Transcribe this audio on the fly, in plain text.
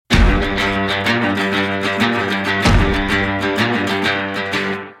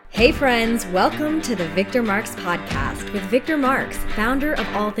Hey friends, welcome to the Victor Marks podcast with Victor Marks, founder of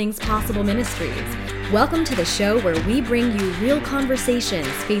All Things Possible Ministries. Welcome to the show where we bring you real conversations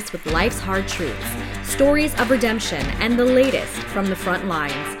faced with life's hard truths, stories of redemption, and the latest from the front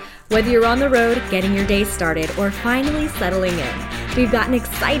lines. Whether you're on the road, getting your day started, or finally settling in, we've got an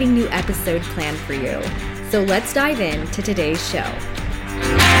exciting new episode planned for you. So let's dive in to today's show.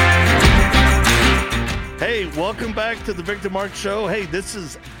 Hey, welcome back to the Victor Marks Show. Hey, this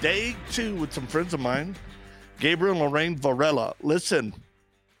is day 2 with some friends of mine, Gabriel and Lorraine Varela. Listen,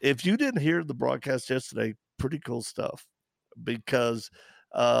 if you didn't hear the broadcast yesterday, pretty cool stuff, because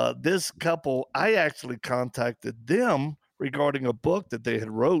this couple, I actually contacted them regarding a book that they had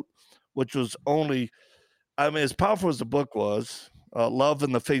wrote, which was only, as powerful as the book was, Love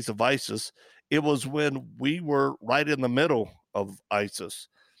in the Face of ISIS, it was when we were right in the middle of ISIS.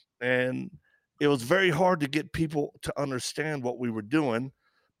 And it was very hard to get people to understand what we were doing,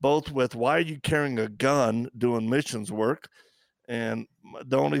 both with why are you carrying a gun doing missions work? And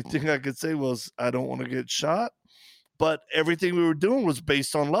the only thing I could say was, I don't want to get shot. But everything we were doing was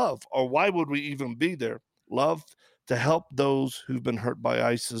based on love. Or why would we even be there? Love to help those who've been hurt by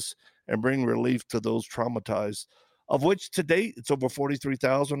ISIS and bring relief to those traumatized, of which to date, it's over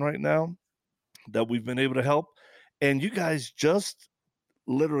 43,000 right now that we've been able to help. And you guys just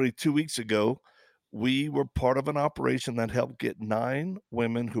literally 2 weeks ago, we were part of an operation that helped get 9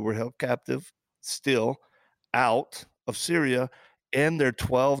 women who were held captive still out of Syria and their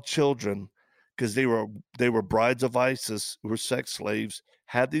 12 children, because they were brides of ISIS who were sex slaves,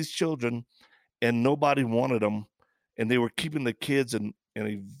 had these children, and nobody wanted them, and they were keeping the kids in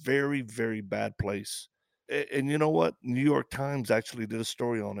a very, very bad place. And you know what? New York Times actually did a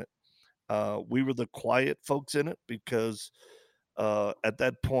story on it. We were the quiet folks in it because at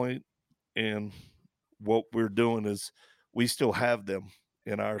that point, and what we're doing is we still have them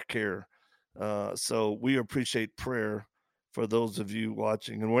in our care. So we appreciate prayer for those of you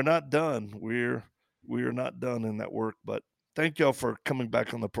watching, and we're not done. We are not done in that work, but thank y'all for coming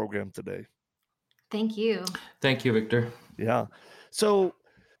back on the program today. Thank you. Thank you, Victor. Yeah. So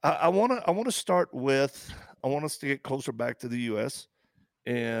I want to start with, I want us to get closer back to the U.S.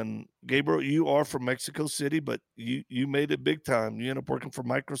 And Gabriel, you are from Mexico City, but you made it big time. You ended up working for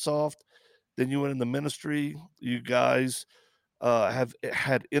Microsoft. Then you went in the ministry. You guys have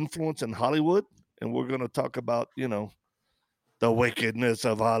had influence in Hollywood, and we're going to talk about, the wickedness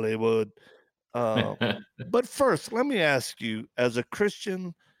of Hollywood. But first, let me ask you, as a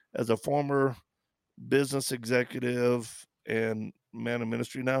Christian, as a former business executive and man of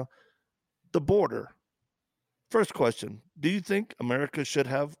ministry now, the border. First question, do you think America should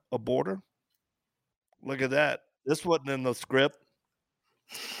have a border? Look at that. This wasn't in the script.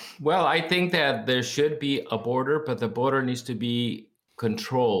 Well, I think that there should be a border, but the border needs to be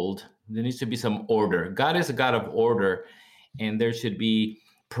controlled. There needs to be some order. God is a God of order, and there should be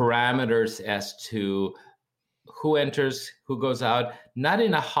parameters as to who enters, who goes out, not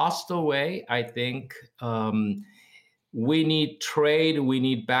in a hostile way. I think we need trade. We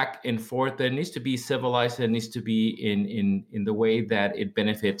need back and forth. There needs to be civilized. There needs to be in the way that it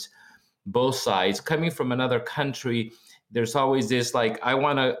benefits both sides. Coming from another country, there's always this like, I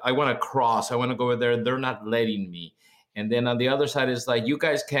want to cross. I want to go over there. They're not letting me. And then on the other side is like, you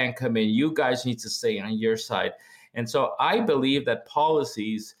guys can't come in. You guys need to stay on your side. And so I believe that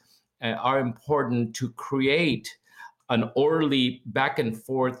policies are important to create an orderly back and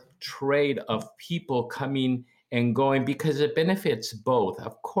forth trade of people coming and going, because it benefits both.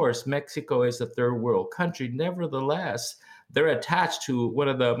 Of course, Mexico is a third world country. Nevertheless, they're attached to one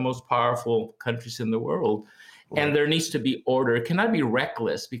of the most powerful countries in the world. Right. And there needs to be order. It cannot be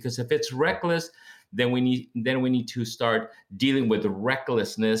reckless, because if it's reckless, then we need to start dealing with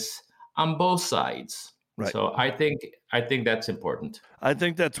recklessness on both sides. Right. So I think that's important. I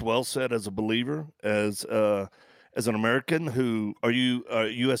think that's well said. As a believer, as an American, are you a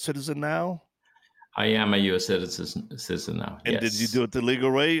U.S. citizen now? I am a U.S. citizen now. And yes. Did you do it the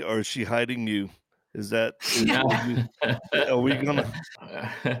legal way, or is she hiding you? Are we gonna?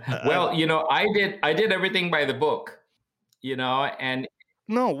 Well, I did everything by the book, and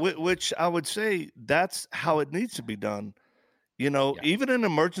no, which I would say that's how it needs to be done. Even in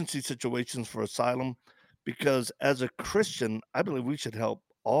emergency situations for asylum, because as a Christian, I believe we should help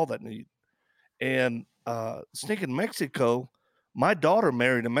all that need. And stinking Mexico, my daughter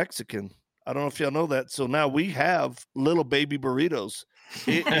married a Mexican. I don't know if y'all know that. So now we have little baby burritos.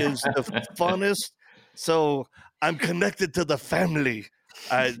 It is the funnest. So I'm connected to the family.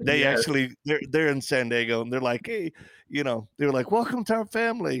 They actually, they're in San Diego, and they're like, hey, they're like, welcome to our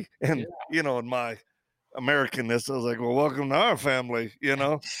family. And, and Americanness. I was like, well, welcome to our family,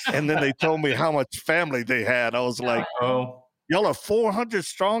 And then they told me how much family they had. I was like, Oh, y'all are 400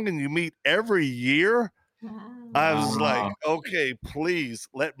 strong and you meet every year? I was like, wow. okay, please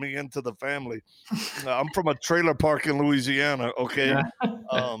let me into the family. I'm from a trailer park in Louisiana, okay?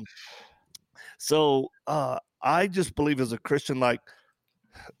 Um, so I just believe as a Christian, like,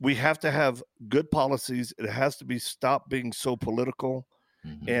 we have to have good policies. It has to be stop being so political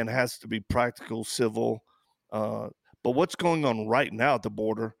Mhm. and has to be practical, civil. Uh, but what's going on right now at the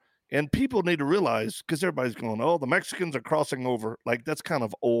border? And people need to realize, because everybody's going, oh, the Mexicans are crossing over. Like, that's kind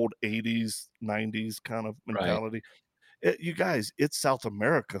of old 80s, 90s kind of Right. mentality. You guys, it's South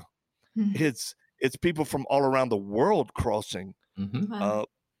America. Mhm. It's people from all around the world crossing. Mhm. Wow.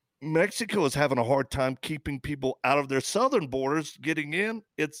 Mexico is having a hard time keeping people out of their southern borders getting in.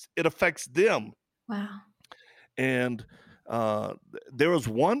 It affects them. Wow. And there was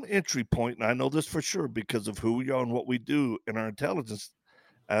one entry point, and I know this for sure because of who we are and what we do in our intelligence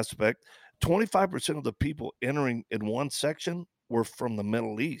aspect. 25% of the people entering in one section were from the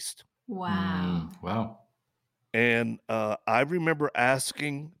Middle East. Wow. Wow. And I remember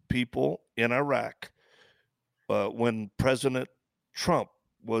asking people in Iraq when President Trump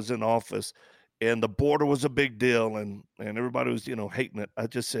was in office and the border was a big deal and everybody was, hating it. I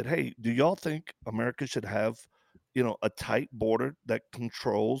just said, hey, do y'all think America should have, a tight border that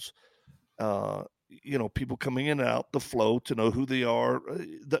controls, people coming in and out, the flow to know who they are,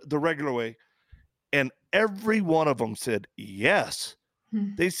 the regular way? And every one of them said yes.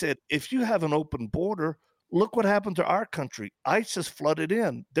 Hmm. They said, if you have an open border, look what happened to our country. ICE just flooded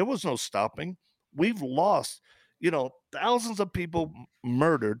in. There was no stopping. We've lost, thousands of people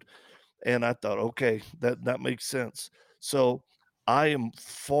murdered. And I thought, okay, that makes sense. So I am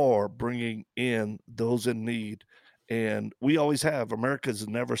for bringing in those in need. And we always have. America's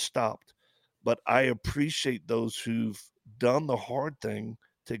never stopped. But I appreciate those who've done the hard thing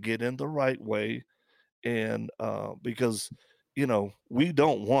to get in the right way. And because, we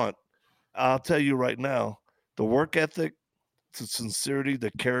don't want, I'll tell you right now, the work ethic, the sincerity,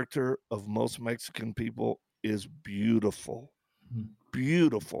 the character of most Mexican people is beautiful, Mhm.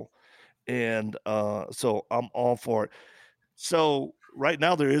 beautiful. And so I'm all for it. So right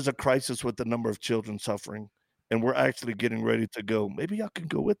now there is a crisis with the number of children suffering, and we're actually getting ready to go. Maybe y'all can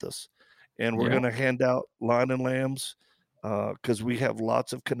go with us, and we're Yeah. going to hand out lion and lambs because we have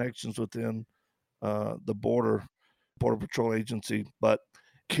lots of connections within the border patrol agency. But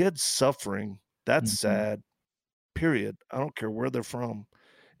kids suffering, that's Mhm. sad. Period. I don't care where they're from,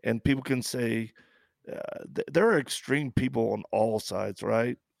 and people can say there are extreme people on all sides,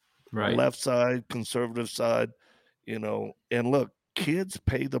 right? Right. Left side, conservative side, and look, kids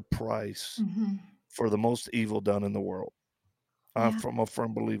pay the price Mhm. for the most evil done in the world. I'm Yeah. from a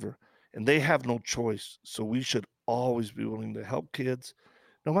firm believer, and they have no choice. So we should always be willing to help kids,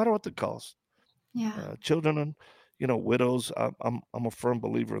 no matter what the cost. Yeah. Children and widows. I'm a firm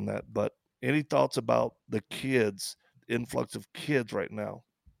believer in that. But any thoughts about the kids, influx of kids right now?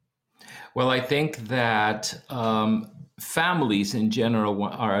 Well, I think that families in general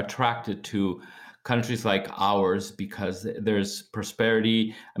are attracted to countries like ours because there's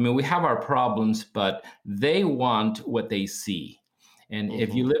prosperity. I mean, we have our problems, but they want what they see. And Mm-hmm.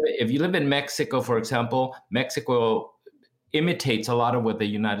 if you live in Mexico, for example, Mexico imitates a lot of what the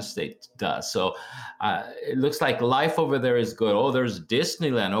United States does. So it looks like life over there is good. Oh, there's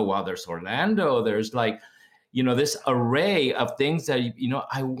Disneyland. Oh, wow, there's Orlando. There's like, this array of things that,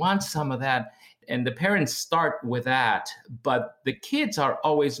 I want some of that. And the parents start with that, but the kids are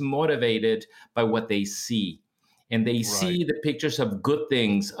always motivated by what they see. And they Right. see the pictures of good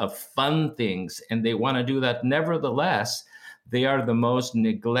things, of fun things, and they want to do that. Nevertheless, they are the most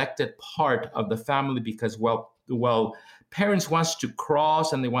neglected part of the family because, well, parents wants to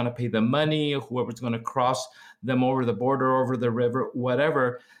cross and they want to pay the money, whoever's going to cross them over the border, over the river,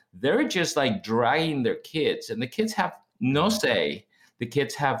 whatever. They're just like dragging their kids, and the kids have no say. The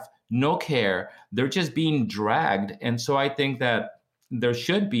kids have no care. They're just being dragged. And so I think that there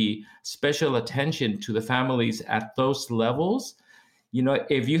should be special attention to the families at those levels.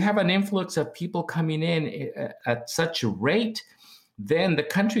 If you have an influx of people coming in at such a rate, then the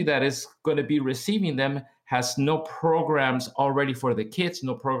country that is going to be receiving them has no programs already for the kids,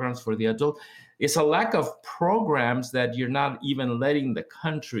 no programs for the adult. It's a lack of programs that you're not even letting the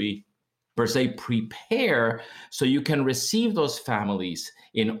country per se prepare so you can receive those families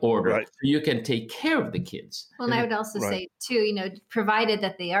in order, Right. so you can take care of the kids. Well, and I would also Right. say too, provided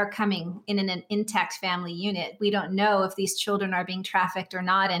that they are coming in an intact family unit, we don't know if these children are being trafficked or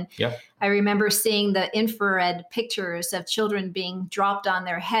not. And Yep. I remember seeing the infrared pictures of children being dropped on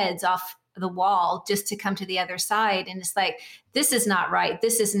their heads off the wall just to come to the other side. And it's like, this is not right.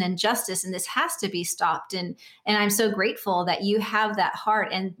 This is an injustice, and this has to be stopped. And I'm so grateful that you have that heart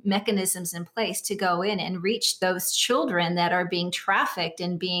and mechanisms in place to go in and reach those children that are being trafficked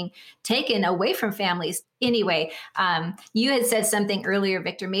and being taken away from families. Anyway, you had said something earlier,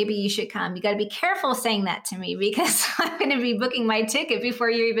 Victor, maybe you should come. You got to be careful saying that to me, because I'm going to be booking my ticket before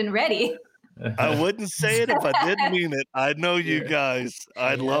you're even ready. I wouldn't say it if I didn't mean it. I know you Yeah. guys.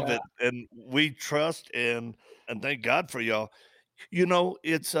 I love Yeah. it. And we trust and thank God for y'all. You know,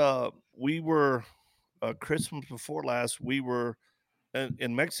 it's we were Christmas before last, we were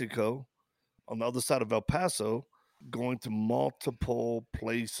in Mexico on the other side of El Paso, going to multiple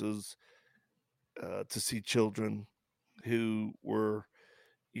places to see children who were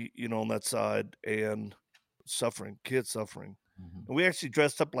you know, on that side and suffering, kids suffering. Mhm. And we actually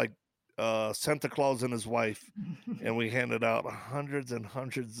dressed up like Santa Claus and his wife, and we handed out hundreds and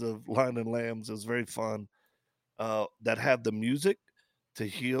hundreds of lion and lambs. It was very fun. That have the music to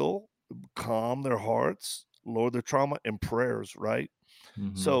heal, calm their hearts, lower their trauma, and prayers, right?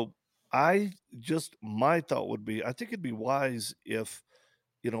 Mhm. So my thought would be, I think it'd be wise if,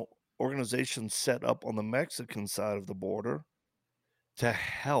 you know, organizations set up on the Mexican side of the border to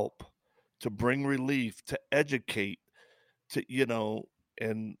help, to bring relief, to educate, to, you know,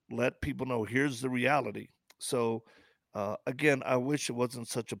 and let people know here's the reality. So, again, I wish it wasn't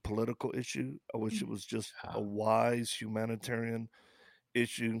such a political issue. I wish it was just Yeah. a wise humanitarian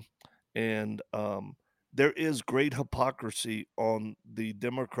issue. And there is great hypocrisy on the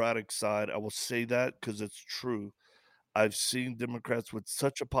Democratic side. I will say that because it's true. I've seen Democrats with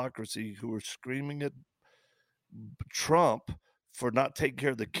such hypocrisy who are screaming at Trump for not taking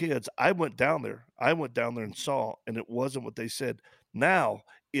care of the kids. I went down there. I went down there and saw, and it wasn't what they said. Now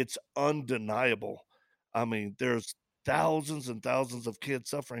it's undeniable. I mean, there's thousands and thousands of kids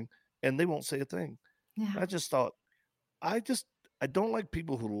suffering, and they won't say a thing. Yeah. I just thought, I just, I don't like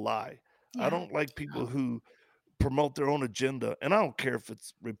people who lie. I Yeah. don't like people who promote their own agenda. And I don't care if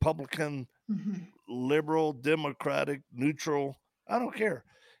it's Republican, Mhm. liberal, Democratic, neutral. I don't care.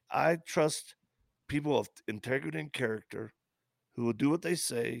 I trust people of integrity and character who will do what they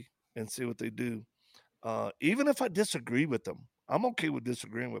say and say what they do. Even if I disagree with them, I'm okay with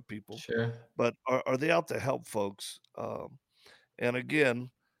disagreeing with people, Sure. but are they out to help folks? And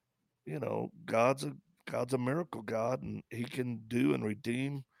again, you know, God's a miracle God, and He can do and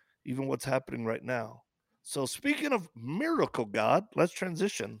redeem even what's happening right now. So speaking of miracle God, let's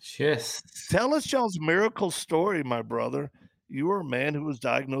transition. Yes. Tell us y'all's miracle story, my brother. You were a man who was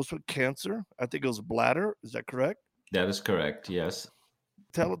diagnosed with cancer. I think it was bladder. Is that correct? That is correct. Yes.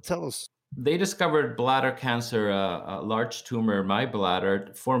 Tell us. They discovered bladder cancer, a large tumor in my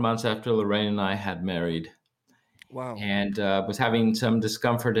bladder, 4 months after Lorraine and I had married, Wow. and was having some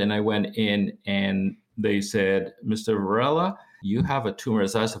discomfort. And I went in, and they said, "Mr. Varela, you have a tumor the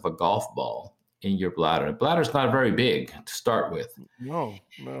size of a golf ball in your bladder. The bladder's not very big to start with." No,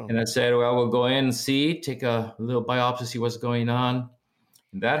 no. And I said, "Well, we'll go in and see, take a little biopsy, see what's going on."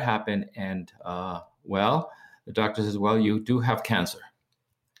 And that happened. And well, the doctor says, "Well, you do have cancer."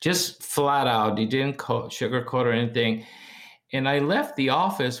 Just flat out. He didn't sugarcoat or anything. And I left the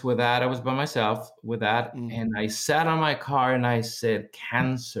office with that. I was by myself with that. Mm. And I sat on my car and I said,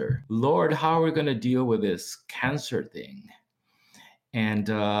 "Cancer. Lord, how are we going to deal with this cancer thing?"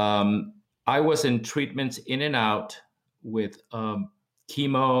 And I was in treatments in and out with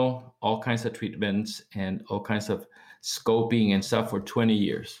chemo, all kinds of treatments, and all kinds of scoping and stuff for 20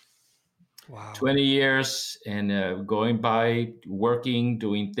 years. Wow. 20 years, and going by, working,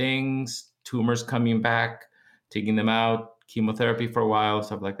 doing things, tumors coming back, taking them out, chemotherapy for a while,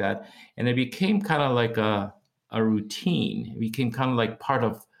 stuff like that. And it became kind of like a routine. It became kind of like part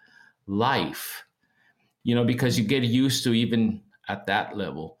of life, you know, because you get used to even at that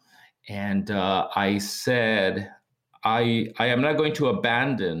level. And I said, I am not going to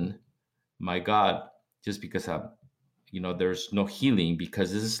abandon my God just because there's no healing,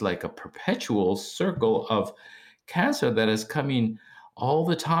 because this is like a perpetual circle of cancer that is coming all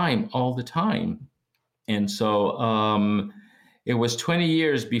the time. And so it was 20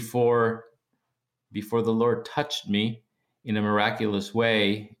 years before the Lord touched me in a miraculous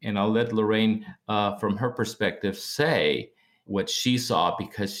way. And I'll let Lorraine, from her perspective, say what she saw,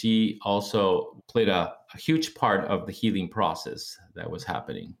 because she also played a huge part of the healing process that was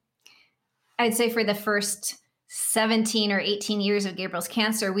happening. I'd say for the first 17 or 18 years of Gabriel's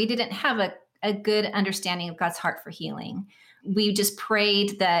cancer, we didn't have a good understanding of God's heart for healing. We just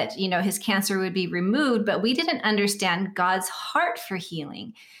prayed that, his cancer would be removed, but we didn't understand God's heart for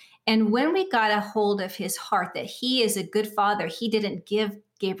healing. And when we got a hold of his heart, that he is a good father, he didn't give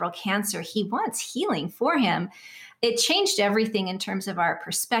Gabriel cancer. He wants healing for him. It changed everything in terms of our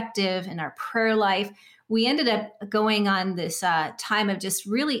perspective and our prayer life. We ended up going on this time of just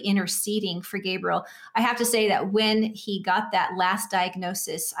really interceding for Gabriel. I have to say that when he got that last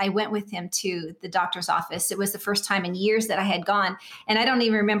diagnosis, I went with him to the doctor's office. It was the first time in years that I had gone. And I don't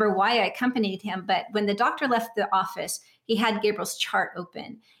even remember why I accompanied him. But when the doctor left the office, he had Gabriel's chart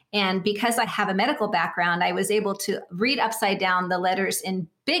open. And because I have a medical background, I was able to read upside down the letters in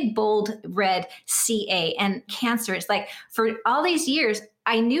big, bold red CA and cancer. It's like for all these years,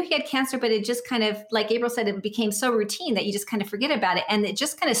 I knew he had cancer, but it just kind of, like Gabriel said, it became so routine that you just kind of forget about it. And it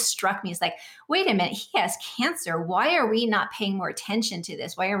just kind of struck me. It's like, wait a minute, he has cancer. Why are we not paying more attention to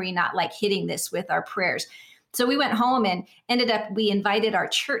this? Why are we not like hitting this with our prayers? So we went home and we invited our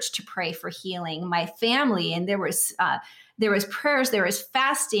church to pray for healing, my family. And there was prayers, there was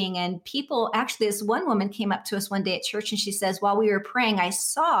fasting, and people, actually this one woman came up to us one day at church and she says, while we were praying, I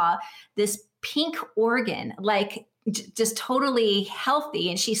saw this pink organ, like just totally healthy.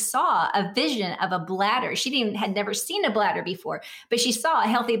 And she saw a vision of a bladder. She had never seen a bladder before, but she saw a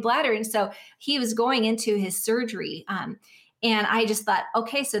healthy bladder. And so he was going into his surgery. And I just thought,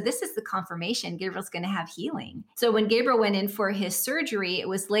 okay, so this is the confirmation Gabriel's going to have healing. So when Gabriel went in for his surgery, it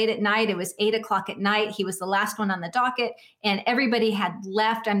was late at night. It was 8:00 at night. He was the last one on the docket and everybody had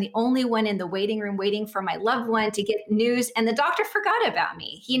left. I'm the only one in the waiting room waiting for my loved one to get news. And the doctor forgot about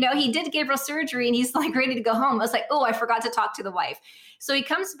me. You know, he did Gabriel's surgery and he's like ready to go home. I was like, oh, I forgot to talk to the wife. So he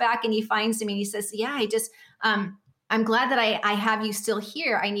comes back and he finds me and he says, yeah, I'm glad that I have you still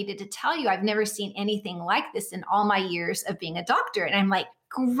here. I needed to tell you, I've never seen anything like this in all my years of being a doctor. And I'm like,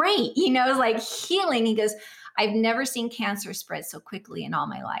 great, like healing. He goes, I've never seen cancer spread so quickly in all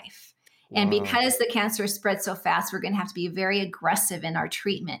my life. And because the cancer spread so fast, we're going to have to be very aggressive in our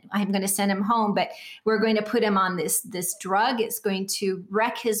treatment. I'm going to send him home, but we're going to put him on this drug. It's going to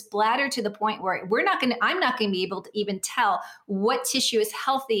wreck his bladder to the point where I'm not going to be able to even tell what tissue is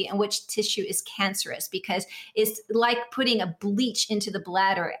healthy and which tissue is cancerous, because it's like putting a bleach into the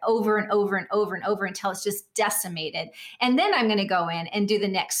bladder over and over and over and over until it's just decimated. And then I'm going to go in and do the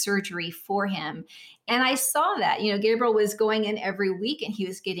next surgery for him. And I saw that, Gabriel was going in every week and he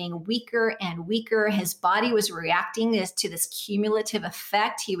was getting weaker and weaker. His body was reacting to this cumulative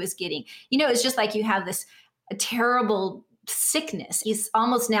effect. He was getting, it's just like you have this terrible sickness. He's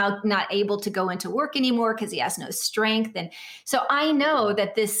almost now not able to go into work anymore because he has no strength. And so I know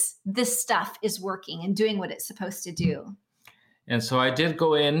that this stuff is working and doing what it's supposed to do. And so I did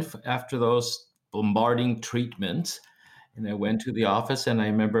go in after those bombarding treatments, and I went to the office, and I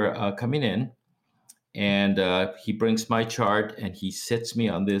remember coming in. And he brings my chart and he sits me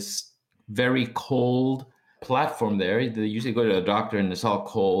on this very cold platform there. They usually go to a doctor and it's all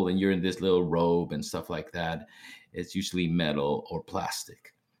cold and you're in this little robe and stuff like that. It's usually metal or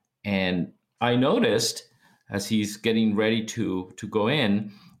plastic. And I noticed as he's getting ready to go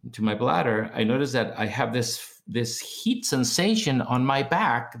in to my bladder, I noticed that I have this heat sensation on my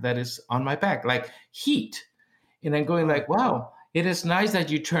back, like heat. And I'm going like, wow. It is nice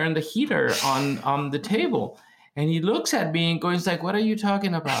that you turn the heater on the table. And he looks at me and goes like, what are you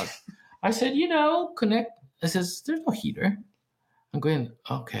talking about? I said, connect. I says, there's no heater. I'm going,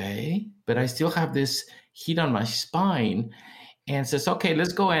 okay. But I still have this heat on my spine. And says, okay,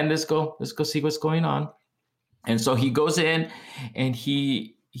 let's go in. Let's go see what's going on. And so he goes in and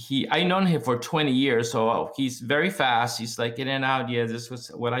I known him for 20 years. So he's very fast. He's like in and out. Yeah, this was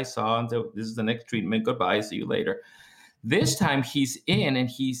what I saw. And this is the next treatment. Goodbye. See you later. This time he's in and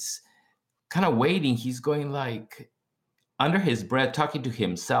he's kind of waiting. He's going like under his breath, talking to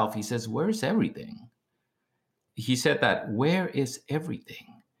himself. He says, where's everything? He said that, where is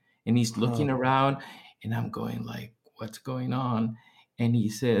everything? And he's looking around and I'm going like, what's going on? And he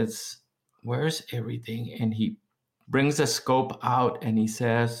says, where's everything? And he brings a scope out and he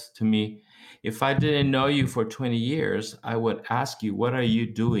says to me, if I didn't know you for 20 years, I would ask you, what are you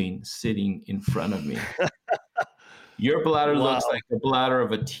doing sitting in front of me? Your bladder looks like the bladder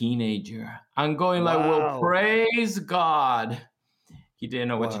of a teenager. I'm going like, well, praise God. He didn't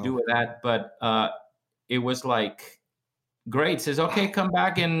know what to do with that, but it was like, great. Says, okay, come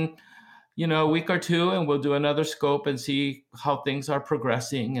back in, a week or two and we'll do another scope and see how things are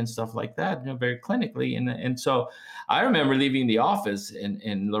progressing and stuff like that, very clinically. And so I remember leaving the office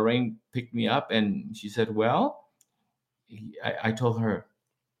and Lorraine picked me up and she said, well, I told her,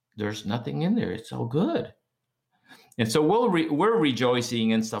 there's nothing in there. It's all good. And so we're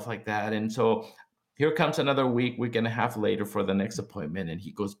rejoicing and stuff like that. And so here comes another week and a half later for the next appointment. And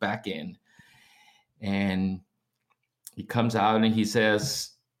he goes back in and he comes out and he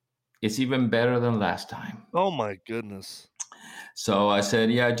says, it's even better than last time. Oh, my goodness. So I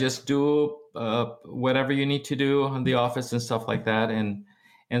said, yeah, just do whatever you need to do in the office and stuff like that.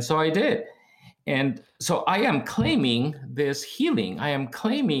 And so I did. And so I am claiming this healing. I am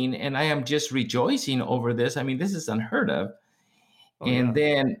claiming and I am just rejoicing over this. I mean, this is unheard of. Oh, And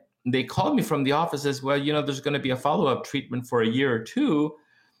yeah. then they called me from the office as well. There's going to be a follow-up treatment for a year or two,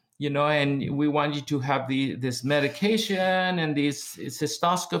 and we want you to have this medication and this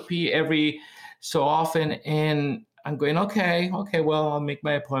cystoscopy every so often. And I'm going, okay, well, I'll make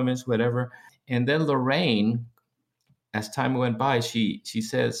my appointments, whatever. And then Lorraine, as time went by, she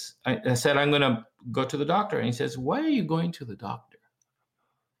says, I said, I'm going to go to the doctor. And he says, why are you going to the doctor?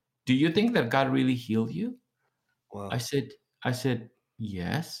 Do you think that God really healed you? Wow. I said,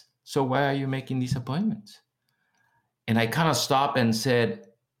 yes. So why are you making these appointments? And I kind of stopped and said,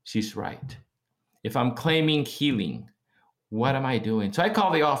 she's right. If I'm claiming healing, what am I doing? So I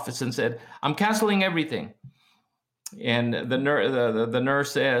called the office and said, I'm canceling everything. And the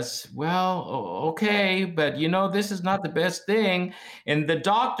nurse says, well, okay, but this is not the best thing. And the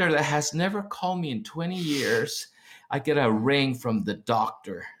doctor that has never called me in 20 years, I get a ring from the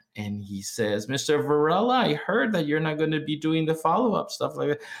doctor. And he says, Mr. Varela, I heard that you're not going to be doing the follow-up stuff like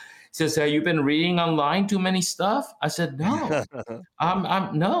that. He says, have you been reading online too many stuff? I said, no,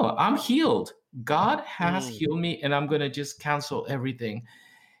 I'm healed. God has healed me, and I'm going to just cancel everything.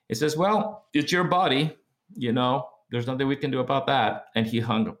 He says, well, it's your body, there's nothing we can do about that. And he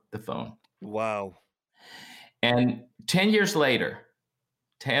hung up the phone. Wow. And 10 years later,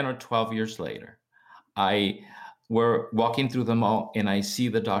 10 or 12 years later, we're walking through the mall and I see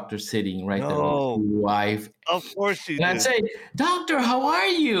the doctor sitting right there with his wife. Of course you did. And I'd say, doctor, how are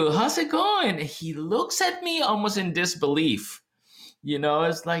you? How's it going? And he looks at me almost in disbelief.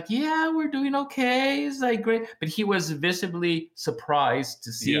 It's like, yeah, we're doing okay. It's like, great. But he was visibly surprised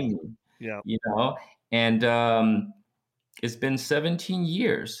to see me, and it's been 17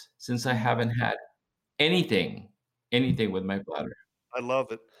 years since I haven't had anything with my bladder. I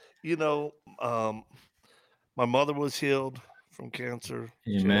love it. My mother was healed from cancer.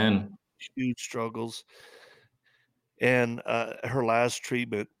 Amen. Huge struggles. And her last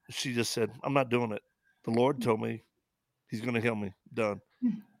treatment, she just said, I'm not doing it. The Lord told me he's going to heal me. Done.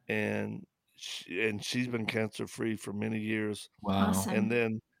 And she's been cancer free for many years. Wow. Awesome. And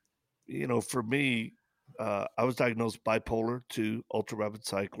then, for me, I was diagnosed bipolar 2, ultra rapid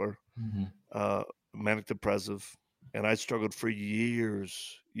cycler, manic depressive, and I struggled for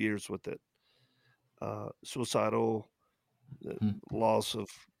years with it. Suicidal, loss of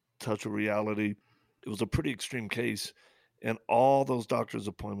touch of reality. It was a pretty extreme case. And all those doctor's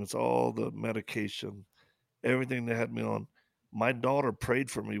appointments, all the medication, everything they had me on. My daughter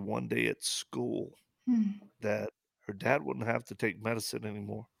prayed for me one day at school that her dad wouldn't have to take medicine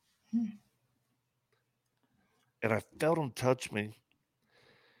anymore. And I felt him touch me.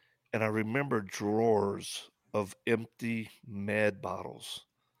 And I remember drawers of empty med bottles,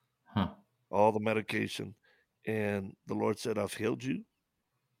 all the medication. And the Lord said, I've healed you,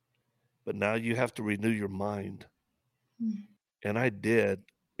 but now you have to renew your mind. And I did.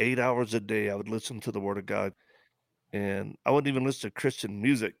 8 hours a day, I would listen to the Word of God. And I wouldn't even listen to Christian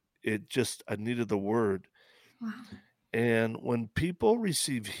music. I needed the Word. Wow. And when people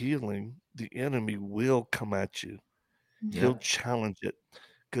receive healing, the enemy will come at you. He'll challenge it.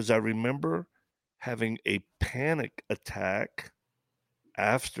 Because I remember having a panic attack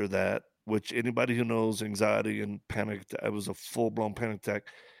after that, which anybody who knows anxiety and panic, it was a full-blown panic attack.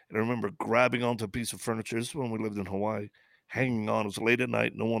 And I remember grabbing onto a piece of furniture. This is when we lived in Hawaii, hanging on. It was late at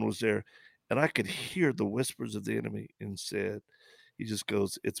night. No one was there. And I could hear the whispers of the enemy and he just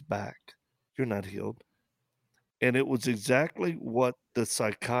goes, it's back. You're not healed. And it was exactly what the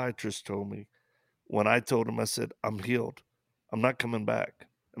psychiatrist told me when I told him, I said, I'm healed. I'm not coming back.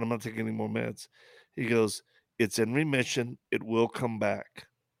 And I'm not taking any more meds. He goes, it's in remission. It will come back.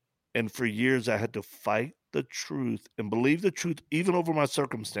 And for years, I had to fight the truth and believe the truth, even over my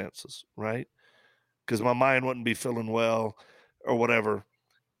circumstances, right? Because my mind wouldn't be feeling well or whatever.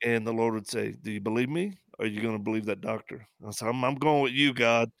 And the Lord would say, do you believe me? Or are you going to believe that doctor? I said, I'm going with you,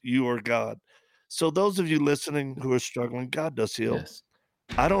 God. You are God. So those of you listening who are struggling, God does heal. Yes.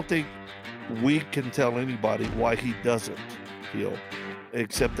 I don't think we can tell anybody why he doesn't heal,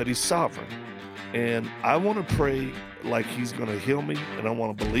 except that he's sovereign. And I want to pray like he's going to heal me, and I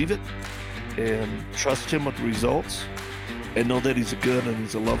want to believe it and trust him with the results and know that he's a good and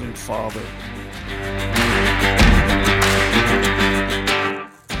he's a loving Father.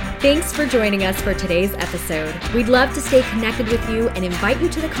 Thanks for joining us for today's episode. We'd love to stay connected with you and invite you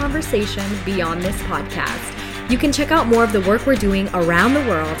to the conversation beyond this podcast. You can check out more of the work we're doing around the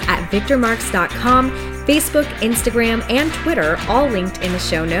world at victormarks.com, Facebook, Instagram, and Twitter, all linked in the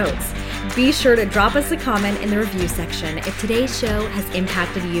show notes. Be sure to drop us a comment in the review section if today's show has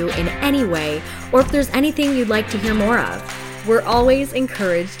impacted you in any way, or if there's anything you'd like to hear more of. We're always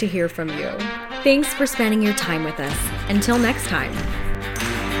encouraged to hear from you. Thanks for spending your time with us. Until next time.